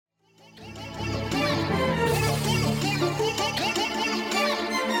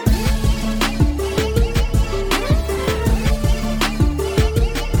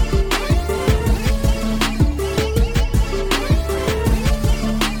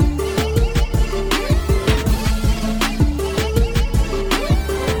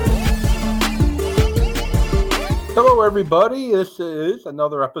Hello, everybody. This is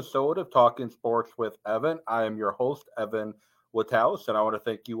another episode of Talking Sports with Evan. I am your host, Evan Woodhouse, and I want to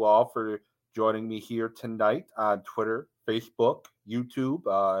thank you all for joining me here tonight on Twitter, Facebook,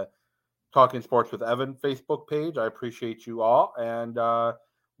 YouTube, Talking Sports with Evan Facebook page. I appreciate you all. And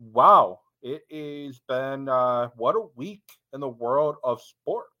wow, it has been what a week in the world of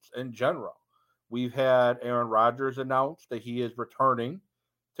sports in general. We've had Aaron Rodgers announce that he is returning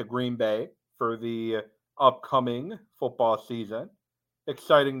to Green Bay for the upcoming football season.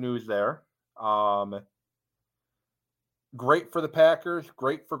 Exciting news there. Great for the Packers,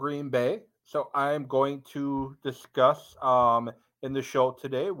 great for Green Bay. So I'm going to discuss in the show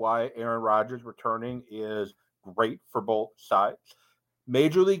today why Aaron Rodgers returning is great for both sides.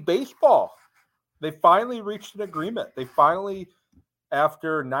 Major League Baseball, they finally reached an agreement. They finally,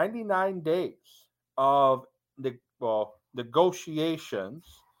 after 99 days of negotiations,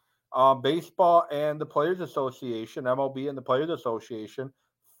 baseball and the Players Association, MLB and the Players Association,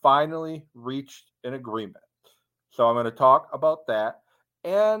 finally reached an agreement. So I'm going to talk about that.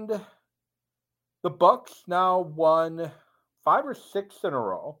 And the Bucks now won 5 or 6 in a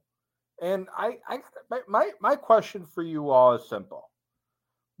row. And my question for you all is simple.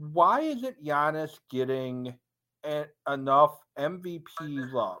 Why isn't Giannis getting enough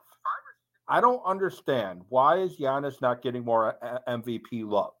MVP love? I don't understand. Why is Giannis not getting more MVP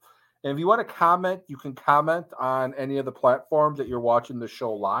love? And if you want to comment, you can comment on any of the platforms that you're watching the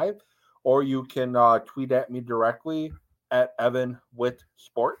show live, or you can tweet at me directly at Evan with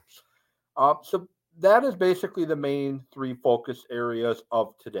Sports. So that is basically the main 3 focus areas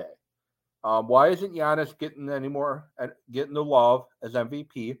of today. Why isn't Giannis getting getting the love as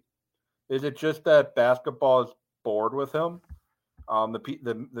MVP? Is it just that basketball is bored with him?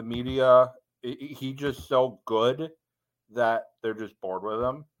 The media, he just so good that they're just bored with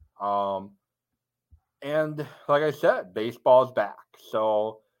him. And like I said, baseball is back.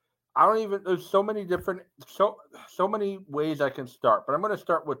 So there's so many many ways I can start, but I'm going to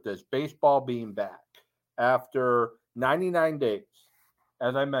start with this baseball being back after 99 days.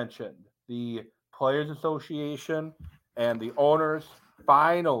 As I mentioned, the Players Association and the owners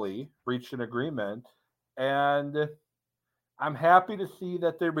finally reached an agreement, and I'm happy to see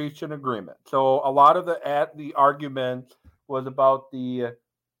that they reached an agreement. So a lot of the argument was about the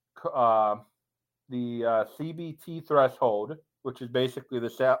CBT threshold, which is basically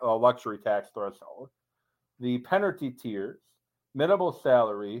the luxury tax threshold, the penalty tiers, minimal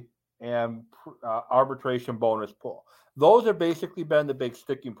salary, and arbitration bonus pool. Those have basically been the big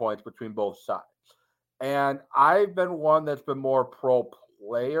sticking points between both sides. And I've been one that's been more pro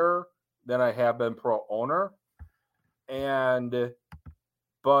player than I have been pro owner.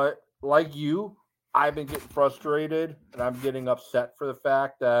 But like you, I've been getting frustrated and I'm getting upset for the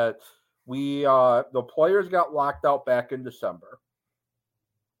fact that the players got locked out back in December.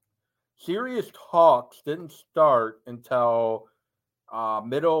 Serious talks didn't start until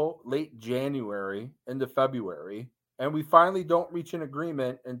late January into February, and we finally don't reach an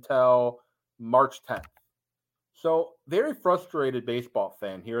agreement until March 10th. So very frustrated baseball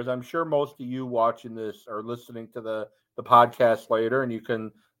fan here, as I'm sure most of you watching this or listening to the podcast later, and you can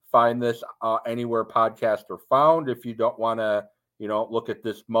find this anywhere podcasts are found. If you don't want to, look at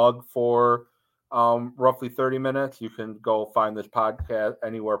this mug for roughly 30 minutes, you can go find this podcast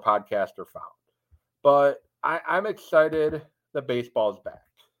anywhere podcasts are found. But I'm excited that baseball is back.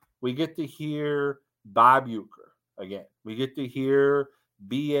 We get to hear Bob Uecker again. We get to hear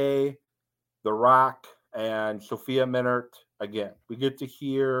B.A., The Rock, and Sophia Minnaert again. We get to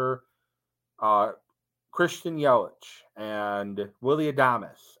hear Christian Yelich and Willie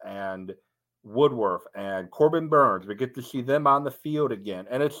Adames and Woodworth and Corbin Burns. We get to see them on the field again.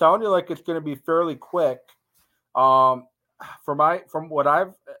 And it sounded like it's going to be fairly quick. From what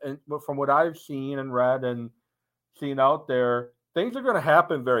I've seen and read and seen out there, things are going to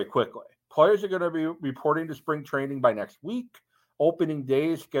happen very quickly. Players are going to be reporting to spring training by next week. Opening day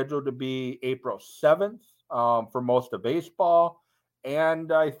is scheduled to be April 7th for most of baseball.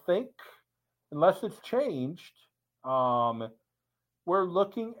 And I think, unless it's changed, we're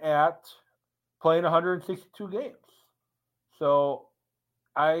looking at playing 162 games. So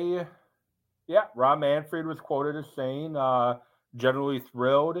Rob Manfred was quoted as saying, generally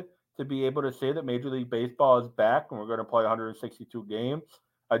thrilled to be able to say that Major League Baseball is back and we're going to play 162 games.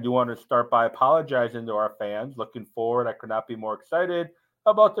 I do want to start by apologizing to our fans. Looking forward, I could not be more excited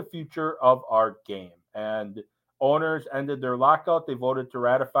about the future of our game. And owners ended their lockout. They voted to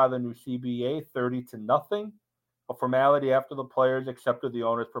ratify the new CBA 30-0, a formality after the players accepted the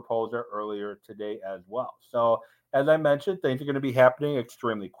owner's proposal earlier today as well. So, as I mentioned, things are going to be happening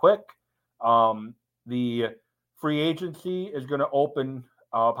extremely quick. The Free agency is going to open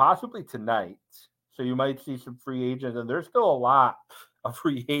possibly tonight. So you might see some free agents, and there's still a lot of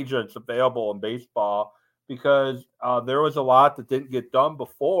free agents available in baseball because there was a lot that didn't get done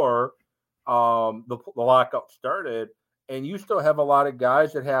before the lockout started. And you still have a lot of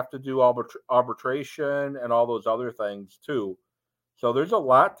guys that have to do arbitration and all those other things too. So there's a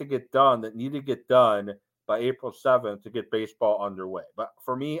lot to get done that need to get done by April 7th to get baseball underway. But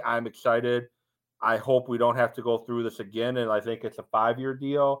for me, I'm excited. I hope we don't have to go through this again. And I think it's a 5-year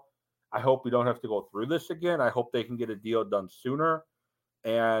deal. I hope we don't have to go through this again. I hope they can get a deal done sooner.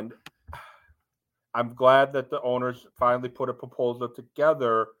 And I'm glad that the owners finally put a proposal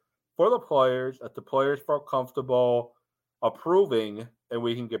together for the players, that the players felt comfortable approving, and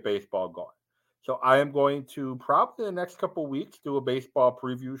we can get baseball going. So I am going to probably in the next couple of weeks do a baseball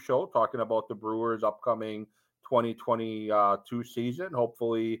preview show talking about the Brewers' upcoming 2022 season,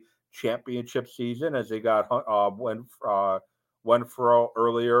 hopefully championship season, as they got Renfroe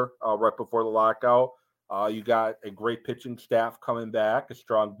earlier, right before the lockout. You got a great pitching staff coming back, a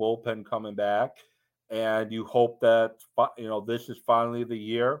strong bullpen coming back, and you hope that this is finally the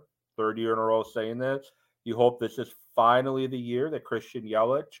year. Third year in a row saying this. You hope this is finally the year that Christian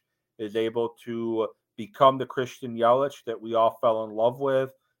Yelich is able to become the Christian Yelich that we all fell in love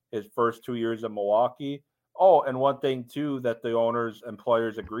with his first 2 years in Milwaukee. Oh, and one thing too that the owners and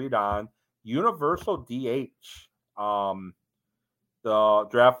players agreed on: universal DH. The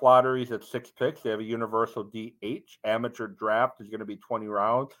draft lottery is at 6 picks. They have a universal DH. Amateur draft is going to be 20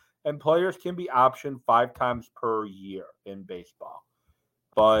 rounds, and players can be optioned 5 times per year in baseball.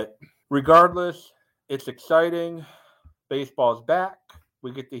 But regardless, it's exciting. Baseball's back.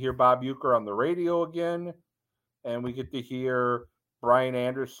 We get to hear Bob Uecker on the radio again, and we get to hear Brian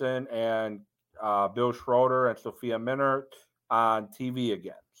Anderson and Bill Schroeder and Sophia Minnaert on TV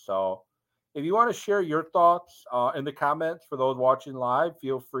again. So if you want to share your thoughts in the comments for those watching live,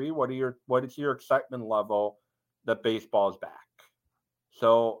 feel free. What is your excitement level that baseball is back?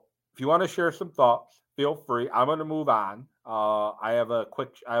 So if you want to share some thoughts, feel free. I'm going to move on. I have a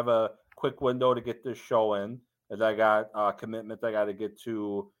quick window to get this show in, as I got commitments I got to get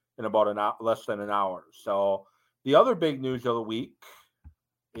to in about less than an hour. So the other big news of the week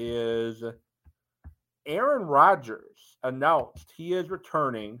is Aaron Rodgers announced he is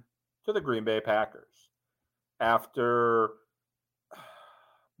returning to the Green Bay Packers after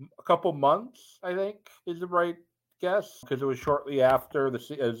a couple months, I think is the right guess, because it was shortly after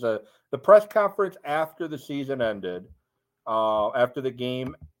the press conference after the season ended. After the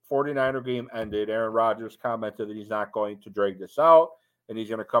 49er game ended, Aaron Rodgers commented that he's not going to drag this out and he's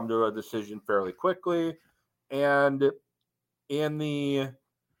going to come to a decision fairly quickly. And in the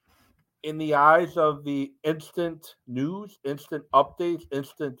eyes of the instant news, instant updates,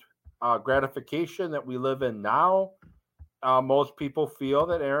 instant gratification that we live in now, most people feel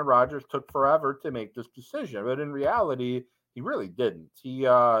that Aaron Rodgers took forever to make this decision. But in reality, he really didn't. He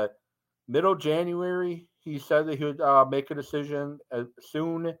middle January, he said that he would make a decision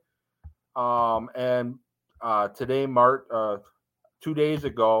soon. And today, 2 days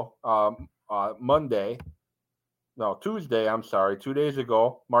ago, Tuesday, 2 days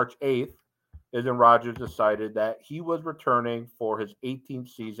ago, March 8th, is when Rodgers decided that he was returning for his 18th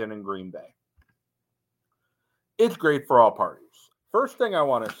season in Green Bay. It's great for all parties. First thing I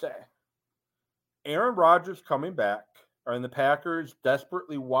want to say, Aaron Rodgers coming back, and the Packers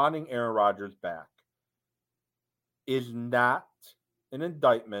desperately wanting Aaron Rodgers back, is not an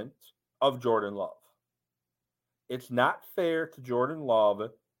indictment of Jordan Love. It's not fair to Jordan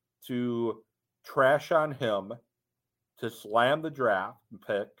Love to trash on him, to slam the draft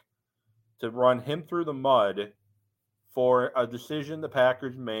pick, to run him through the mud for a decision the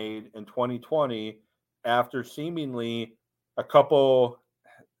Packers made in 2020 after seemingly a couple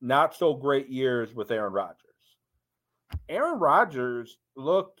not so great years with Aaron Rodgers. Aaron Rodgers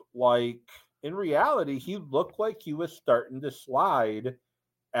looked like, in reality, he looked like he was starting to slide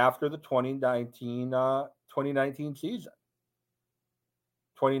after the 2019 season.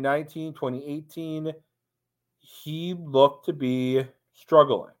 2019, 2018, he looked to be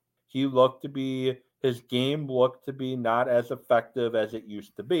struggling. His game looked to be not as effective as it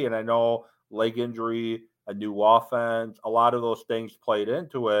used to be. And I know leg injury, a new offense, a lot of those things played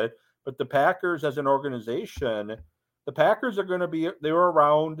into it. But the Packers as an organization, the Packers they were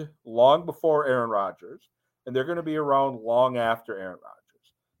around long before Aaron Rodgers, and they're going to be around long after Aaron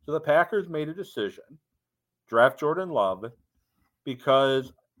Rodgers. So the Packers made a decision, draft Jordan Love,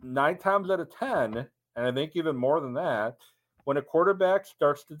 because 9 times out of 10, and I think even more than that, when a quarterback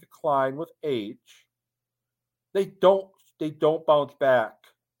starts to decline with age, they don't bounce back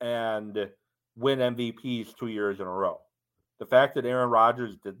and win MVPs 2 years in a row. The fact that Aaron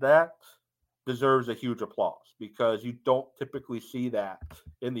Rodgers did that deserves a huge applause because you don't typically see that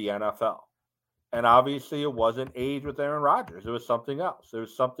in the NFL. And obviously, it wasn't age with Aaron Rodgers. It was something else. There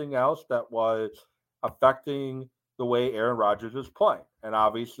was something else that was affecting the way Aaron Rodgers was playing. And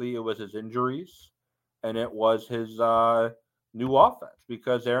obviously, it was his injuries and it was his new offense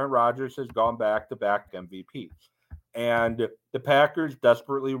because Aaron Rodgers has gone back-to-back MVPs. And the Packers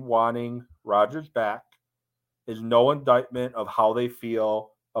desperately wanting Rodgers back is no indictment of how they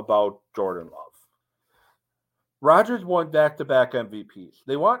feel about Jordan Love. Rodgers won back-to-back MVPs.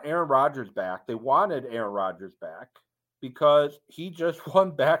 They want Aaron Rodgers back. They wanted Aaron Rodgers back because he just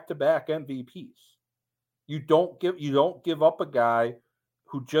won back-to-back MVPs. You don't give up a guy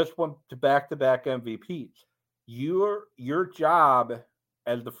who just won to back-to-back MVPs. Your job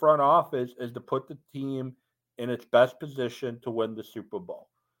as the front office is to put the team in its best position to win the Super Bowl.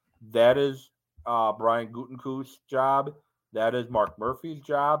 That is Brian Gutekunst's job. That is Mark Murphy's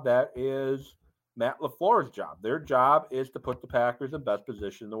job. That is Matt LaFleur's job. Their job is to put the Packers in best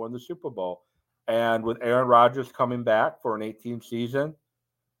position to win the Super Bowl. And with Aaron Rodgers coming back for an 18th season,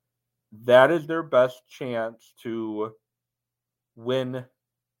 that is their best chance to win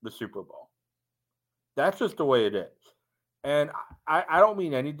the Super Bowl. That's just the way it is. And I don't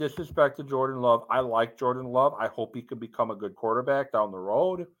mean any disrespect to Jordan Love. I like Jordan Love. I hope he can become a good quarterback down the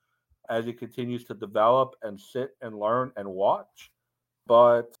road as he continues to develop and sit and learn and watch.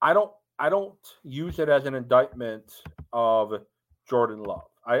 But I don't use it as an indictment of Jordan Love.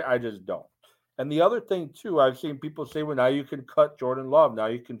 I just don't. And the other thing too, I've seen people say, well, now you can cut Jordan Love. Now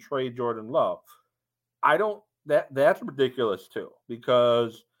you can trade Jordan Love. I don't that's ridiculous too,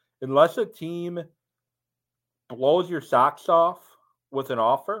 because unless a team blows your socks off with an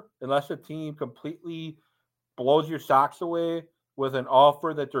offer, unless a team completely blows your socks away with an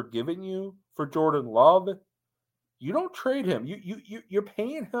offer that they're giving you for Jordan Love, you don't trade him. You're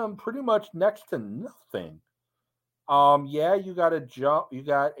paying him pretty much next to nothing. Yeah, you got a jump. You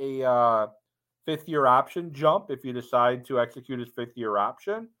got a fifth-year option jump if you decide to execute his fifth-year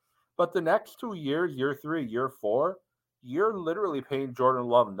option. But the next 2 years, year 3, year 4, you're literally paying Jordan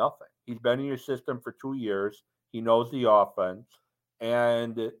Love nothing. He's been in your system for 2 years. He knows the offense,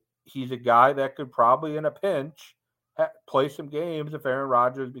 and he's a guy that could probably, in a pinch, play some games if Aaron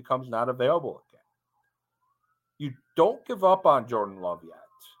Rodgers becomes not available again. You don't give up on Jordan Love yet.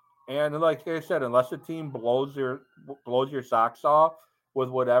 And like I said, unless the team blows your socks off with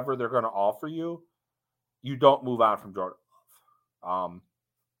whatever they're going to offer you, you don't move on from Jordan Love.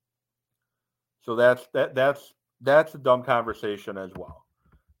 So that's a dumb conversation as well.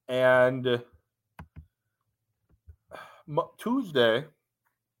 And Tuesday,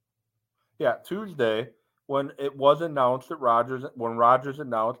 when it was announced that Rodgers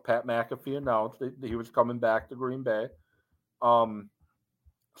announced, Pat McAfee announced that he was coming back to Green Bay, some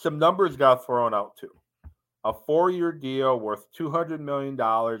numbers got thrown out too. A 4-year deal worth $200 million,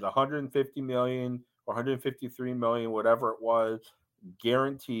 $150 million or $153 million, whatever it was,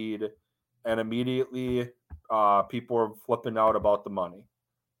 guaranteed. And immediately people were flipping out about the money.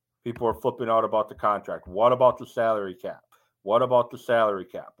 People are flipping out about the contract. What about the salary cap? What about the salary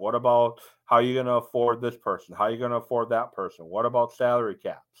cap? What about how you're going to afford this person? How are you going to afford that person? What about salary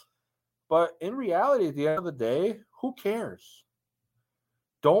caps? But in reality, at the end of the day, who cares?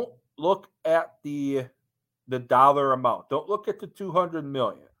 Don't look at the dollar amount. Don't look at the $200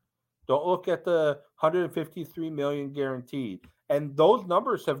 million. Don't look at the $153 million guaranteed. And those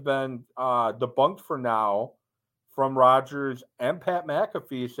numbers have been debunked for now from Rodgers and Pat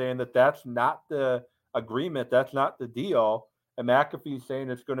McAfee, saying that that's not the agreement, that's not the deal. And McAfee saying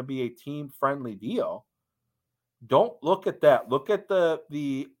it's going to be a team-friendly deal. Don't look at that. Look at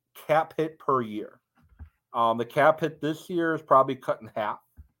the cap hit per year. The cap hit this year is probably cut in half.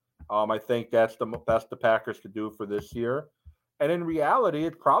 I think that's the best the Packers could do for this year. And in reality,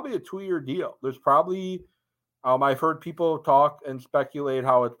 it's probably a 2-year deal. There's probably, I've heard people talk and speculate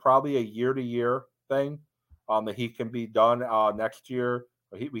how it's probably a year-to-year thing, that he can be done next year.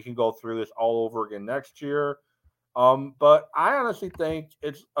 We can go through this all over again next year. But I honestly think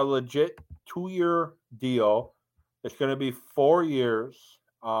it's a legit 2-year deal. It's going to be 4 years.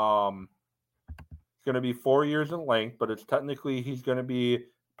 It's going to be 4 years in length, but it's technically he's going to be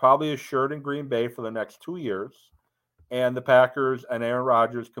probably assured in Green Bay for the next 2 years. And the Packers and Aaron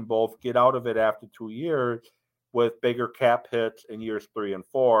Rodgers can both get out of it after 2 years with bigger cap hits in years 3 and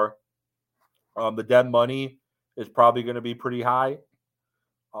 4. The dead money is probably going to be pretty high,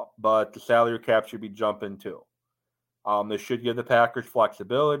 but the salary cap should be jumping too. This should give the Packers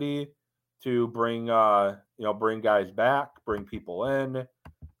flexibility to bring guys back, bring people in.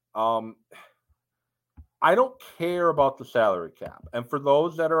 I don't care about the salary cap. And for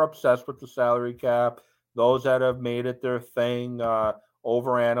those that are obsessed with the salary cap, those that have made it their thing,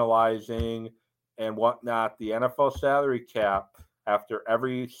 overanalyzing and whatnot, the NFL salary cap after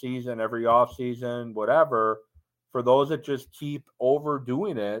every season, every offseason, whatever, for those that just keep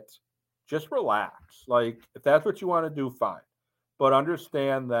overdoing it, just relax. Like, if that's what you want to do, fine. But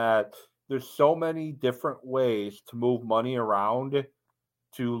understand that there's so many different ways to move money around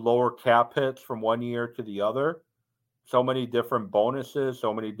to lower cap hits from one year to the other. So many different bonuses,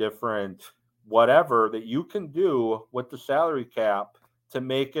 so many different whatever that you can do with the salary cap to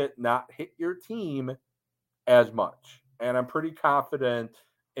make it not hit your team as much. And I'm pretty confident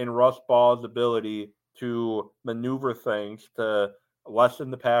in Russ Ball's ability to maneuver things to lessen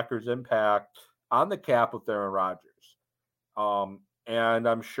the Packers' impact on the cap with Aaron Rodgers. And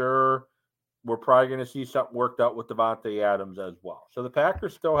I'm sure we're probably going to see something worked out with Davante Adams as well. So the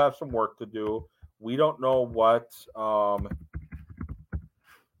Packers still have some work to do. We don't know what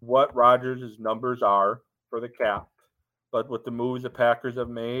Rodgers' numbers are for the cap, but with the moves the Packers have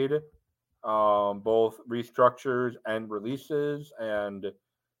made, both restructures and releases, and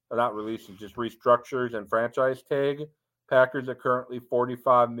not releases, just restructures and franchise tag, Packers are currently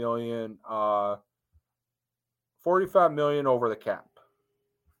 $45 million over the cap.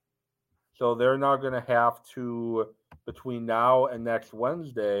 So they're now going to have to, between now and next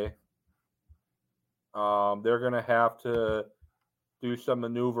Wednesday, they're going to have to do some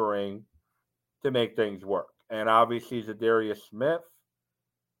maneuvering to make things work. And obviously, Zadarius Smith,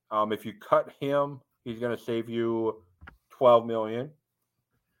 if you cut him, he's going to save you $12 million.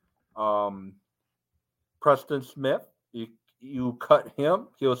 Preston Smith, you cut him,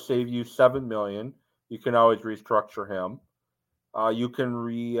 he'll save you $7 million. You can always restructure him. You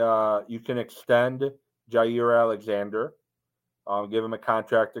can extend Jair Alexander, give him a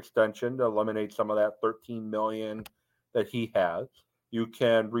contract extension to eliminate some of that $13 million that he has. You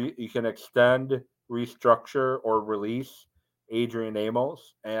can extend, restructure, or release Adrian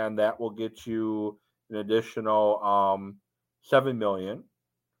Amos, and that will get you an additional $7 million.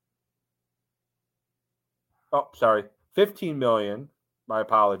 Oh, sorry, $15 million. My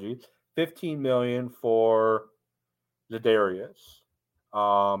apologies. $15 million for Zadarius.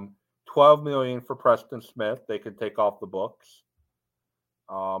 $12 million for Preston Smith. They can take off the books.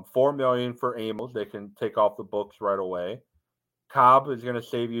 $4 million for Amos. They can take off the books right away. Cobb is going to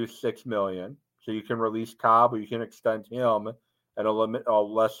save you $6 million. So you can release Cobb, or you can extend him at a limit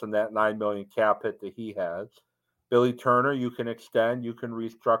less than that $9 million cap hit that he has. Billy Turner, you can extend, you can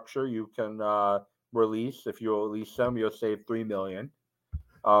restructure, you can release. If you release him, you'll save $3 million.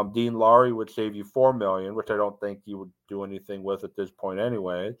 Dean Laurie would save you $4 million, which I don't think you would do anything with at this point,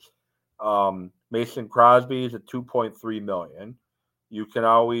 anyways. Mason Crosby is at $2.3 million. You can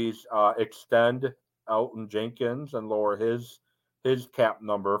always extend Elton Jenkins and lower his cap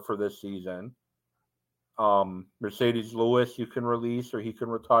number for this season. Mercedes Lewis, you can release, or he can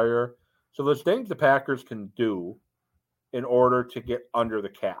retire. So there's things the Packers can do in order to get under the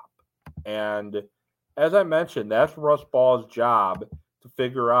cap. And as I mentioned, that's Russ Ball's job to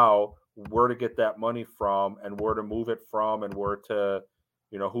figure out where to get that money from and where to move it from and where to,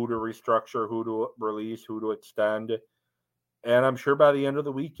 who to restructure, who to release, who to extend. And I'm sure by the end of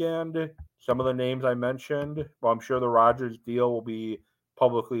the weekend, some of the names I mentioned, I'm sure the Rodgers deal will be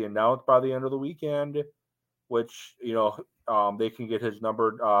publicly announced by the end of the weekend, which, they can get his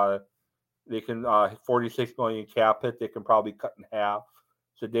number. They can $46 million cap hit. They can probably cut in half.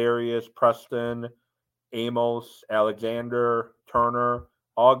 Zadarius, Preston, Amos, Alexander, Turner,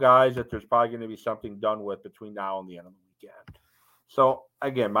 all guys that there's probably going to be something done with between now and the end of the weekend. So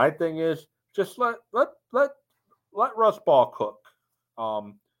again, my thing is just let Russ Ball cook.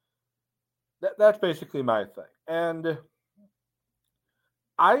 That's basically my thing. And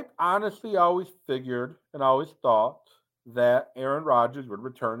I honestly always figured and always thought that Aaron Rodgers would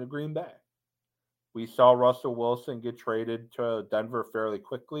return to Green Bay. We saw Russell Wilson get traded to Denver fairly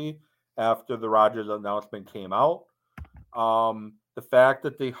quickly after the Rodgers announcement came out. The fact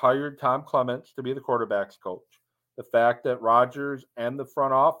that they hired Tom Clements to be the quarterback's coach, the fact that Rodgers and the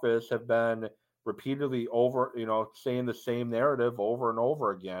front office have been repeatedly saying the same narrative over and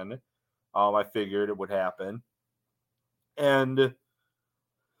over again, I figured it would happen. And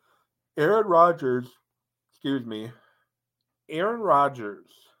Aaron Rodgers,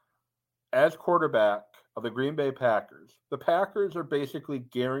 as quarterback of the Green Bay Packers, the Packers are basically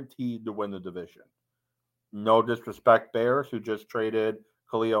guaranteed to win the division. No disrespect, Bears, who just traded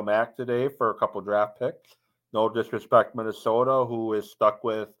Khalil Mack today for a couple draft picks. No disrespect, Minnesota, who is stuck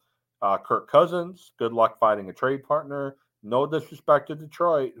with Kirk Cousins. Good luck finding a trade partner. No disrespect to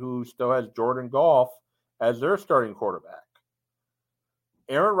Detroit, who still has Jordan Goff as their starting quarterback.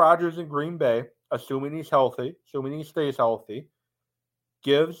 Aaron Rodgers in Green Bay, assuming he's healthy, assuming he stays healthy,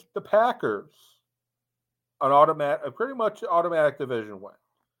 gives the Packers a pretty much automatic division win.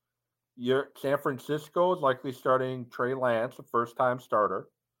 San Francisco is likely starting Trey Lance, a first-time starter.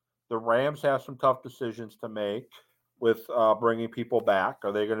 The Rams have some tough decisions to make with bringing people back.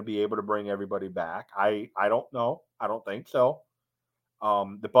 Are they going to be able to bring everybody back? I don't know. I don't think so.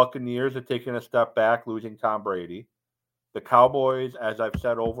 The Buccaneers are taking a step back, losing Tom Brady. The Cowboys, as I've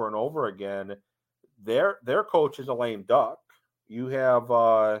said over and over again, their coach is a lame duck. You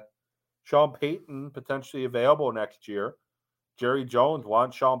have Sean Payton potentially available next year. Jerry Jones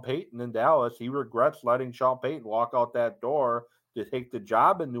wants Sean Payton in Dallas. He regrets letting Sean Payton walk out that door to take the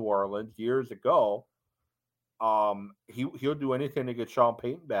job in New Orleans years ago. He'll do anything to get Sean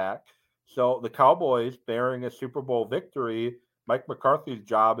Payton back. So the Cowboys, bearing a Super Bowl victory, Mike McCarthy's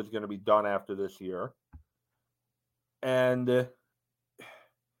job is going to be done after this year. And the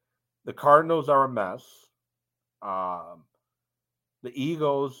Cardinals are a mess. The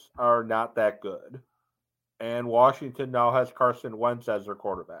Eagles are not that good. And Washington now has Carson Wentz as their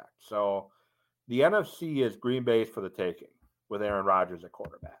quarterback. So the NFC is Green Bay's for the taking with Aaron Rodgers at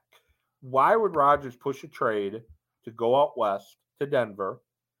quarterback. Why would Rodgers push a trade to go out west to Denver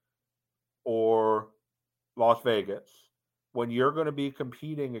or Las Vegas when you're going to be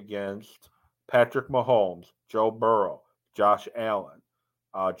competing against Patrick Mahomes, Joe Burrow, Josh Allen,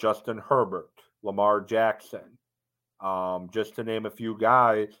 Justin Herbert, Lamar Jackson, just to name a few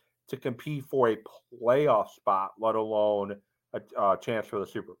guys, to compete for a playoff spot, let alone a chance for the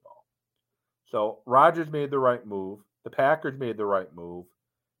Super Bowl? So Rodgers made the right move. The Packers made the right move.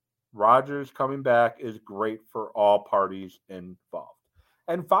 Rodgers coming back is great for all parties involved.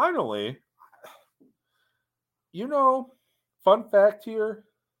 And finally, fun fact here,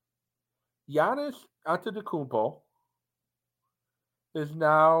 Giannis Antetokounmpo is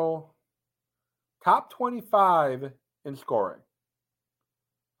now top 25 in scoring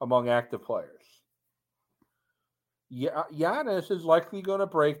among active players. Giannis is likely going to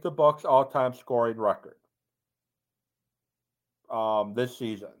break the Bucks' all-time scoring record this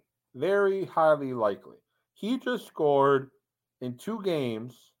season. Very highly likely. He just scored in 2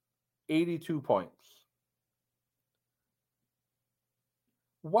 games 82 points.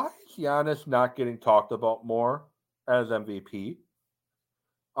 Why is Giannis not getting talked about more as MVP?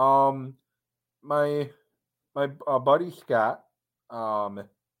 My buddy Scott,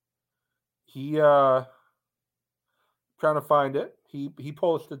 he trying to find it. He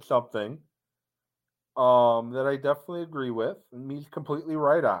posted something that I definitely agree with, and he's completely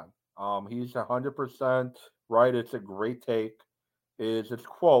right on. He's 100% right. It's a great take. It's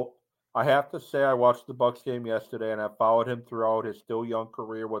quote, "I have to say I watched the Bucks game yesterday and I've followed him throughout his still young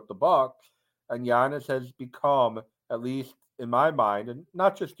career with the Bucks, and Giannis has become, at least in my mind, and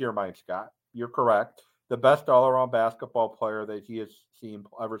not just your mind, Scott, you're correct, the best all-around basketball player that he has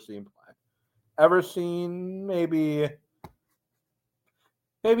ever seen play. Ever seen, maybe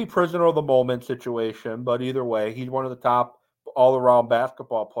prisoner of the moment situation, but either way, he's one of the top all-around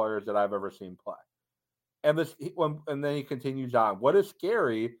basketball players that I've ever seen play." And then he continues on. What is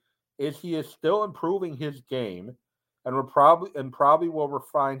scary is he is still improving his game, and probably will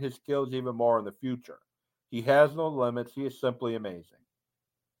refine his skills even more in the future. He has no limits. He is simply amazing.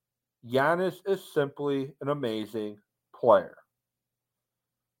 Giannis is simply an amazing player.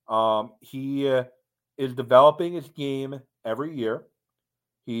 He is developing his game every year.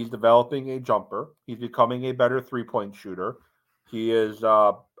 He's developing a jumper. He's becoming a better three-point shooter. He is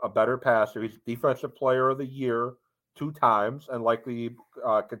a better passer. He's Defensive Player of the Year 2 times and likely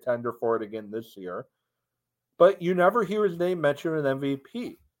contender for it again this year. But you never hear his name mentioned in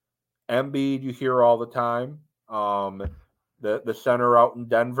MVP. Embiid, you hear all the time. The center out in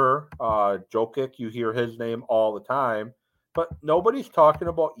Denver, Jokic, you hear his name all the time. But nobody's talking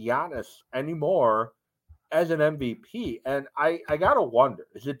about Giannis anymore as an MVP. And I got to wonder,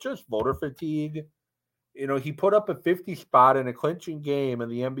 is it just voter fatigue? He put up a 50 spot in a clinching game in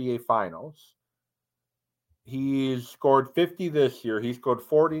the NBA Finals. He's scored 50 this year. He scored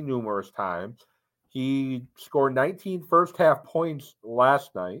 40 numerous times. He scored 19 first-half points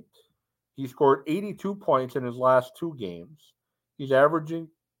last night. He scored 82 points in his last 2 games. He's averaging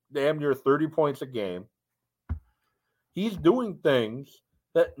damn near 30 points a game. He's doing things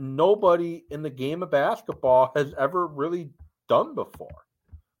that nobody in the game of basketball has ever really done before.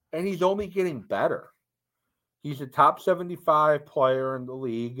 And he's only getting better. He's a top 75 player in the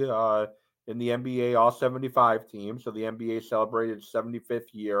league, in the NBA All-75 team. So the NBA celebrated its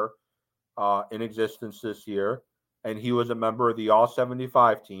 75th year in existence this year. And he was a member of the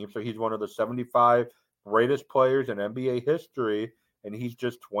All-75 team. So he's one of the 75 greatest players in NBA history, and he's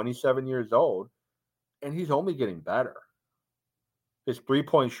just 27 years old, and he's only getting better. His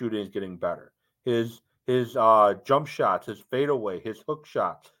 3-point shooting is getting better. His jump shots, his fadeaway, his hook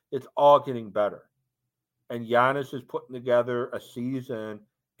shots, it's all getting better. And Giannis is putting together a season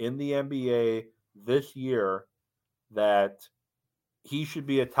in the NBA this year that he should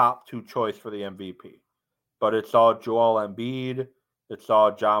be a top 2 choice for the MVP. But it's all Joel Embiid, it's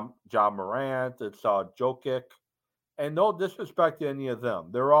all John Morant, it's all Jokic. And no disrespect to any of them.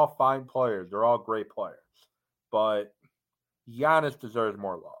 They're all fine players. They're all great players. But Giannis deserves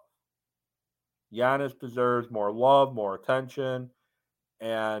more love. Giannis deserves more love, more attention,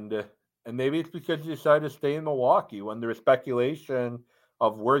 and maybe it's because he decided to stay in Milwaukee when there was speculation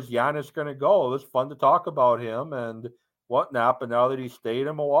of where's Giannis going to go. It was fun to talk about him and whatnot, but now that he stayed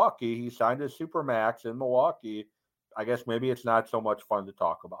in Milwaukee, he signed a supermax in Milwaukee. I guess maybe it's not so much fun to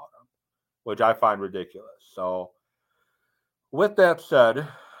talk about him, which I find ridiculous. So, with that said,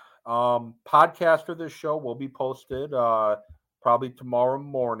 podcast for this show will be posted probably tomorrow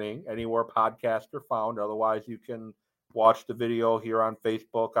morning, anywhere podcasts are found. Otherwise, you can watch the video here on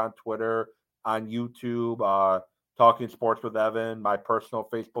Facebook, on Twitter, on YouTube, Talking Sports with Evan, my personal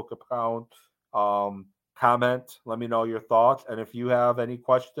Facebook account. Comment, let me know your thoughts. And if you have any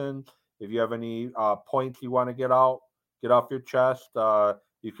questions, if you have any points you want to get off your chest,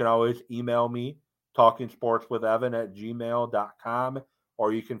 you can always email me, talkingsportswithevan@gmail.com,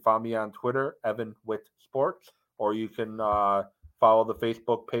 or you can find me on Twitter, Evan with Sports, or you can follow the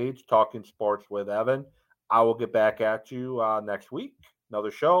Facebook page, Talking Sports with Evan. I will get back at you next week.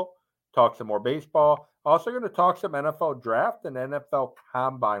 Another show, talk some more baseball. Also going to talk some NFL draft and NFL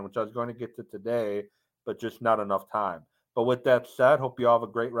combine, which I was going to get to today, but just not enough time. But with that said, hope you all have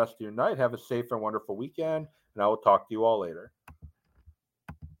a great rest of your night. Have a safe and wonderful weekend, and I will talk to you all later.